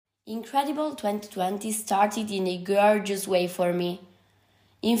Incredible 2020 started in a gorgeous way for me.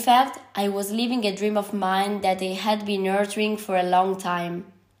 In fact, I was living a dream of mine that I had been nurturing for a long time.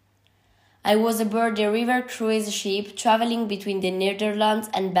 I was aboard a river cruise ship traveling between the Netherlands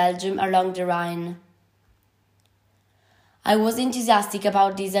and Belgium along the Rhine. I was enthusiastic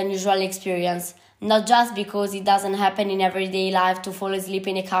about this unusual experience, not just because it doesn't happen in everyday life to fall asleep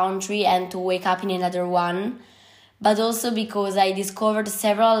in a country and to wake up in another one, but also because I discovered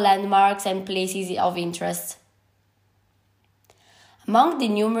several landmarks and places of interest. Among the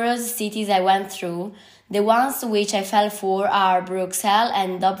numerous cities I went through, the ones which I fell for are Brussels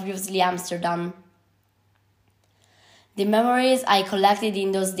and obviously Amsterdam. The memories I collected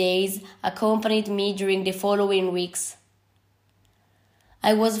in those days accompanied me during the following weeks.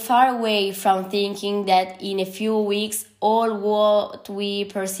 I was far away from thinking that in a few weeks all what we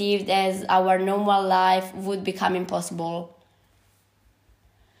perceived as our normal life would become impossible.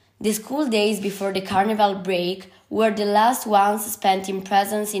 The school days before the carnival break were the last ones spent in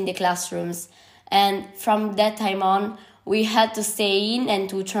presence in the classrooms, and from that time on, we had to stay in and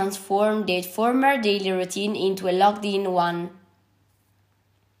to transform the former daily routine into a locked-in one.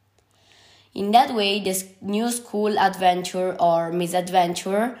 In that way, the new school adventure or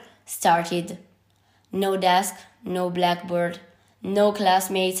misadventure started. No desk, no blackboard, no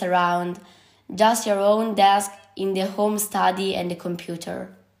classmates around, just your own desk in the home study and the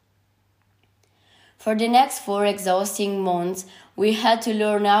computer. For the next 4 exhausting months, we had to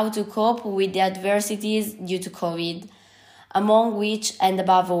learn how to cope with the adversities due to COVID, among which, and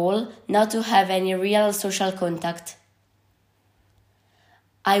above all, not to have any real social contact.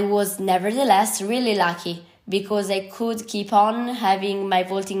 I was nevertheless really lucky because I could keep on having my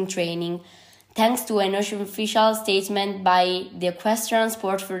vaulting training, thanks to an official statement by the Equestrian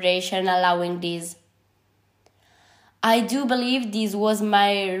Sport Federation allowing this. I do believe this was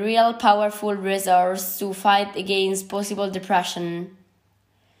my real powerful resource to fight against possible depression.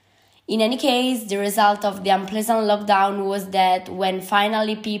 In any case, the result of the unpleasant lockdown was that when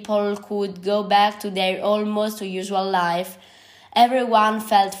finally people could go back to their almost usual life, everyone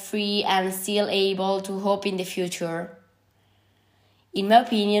felt free and still able to hope in the future. In my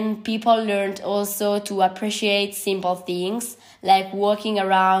opinion, people learned also to appreciate simple things like walking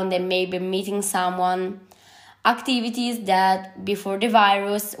around and maybe meeting someone, activities that before the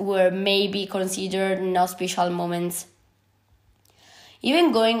virus were maybe considered no special moments.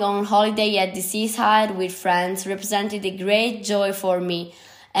 Even going on holiday at the seaside with friends represented a great joy for me,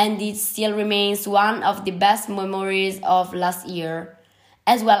 and it still remains one of the best memories of last year,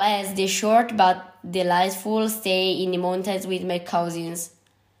 as well as the short but delightful stay in the mountains with my cousins.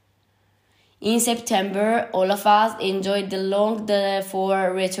 In September, all of us enjoyed the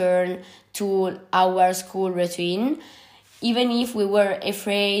longed-for return to our school routine, even if we were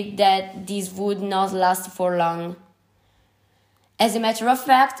afraid that this would not last for long. As a matter of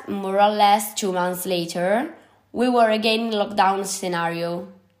fact, more or less 2 months later, we were again in lockdown scenario.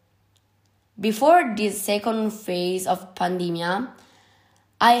 Before this second phase of pandemia,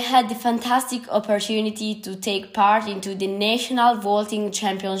 I had the fantastic opportunity to take part into the National Vaulting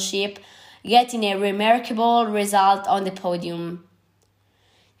Championship, getting a remarkable result on the podium.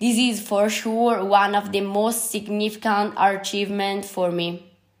 This is for sure one of the most significant achievements for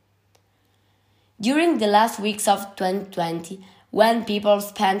me. During the last weeks of 2020, when people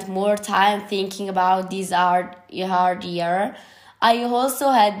spent more time thinking about this hard year, I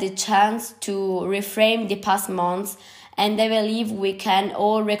also had the chance to reframe the past months, and I believe we can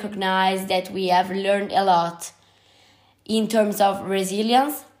all recognize that we have learned a lot in terms of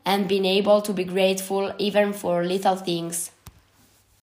resilience and being able to be grateful even for little things.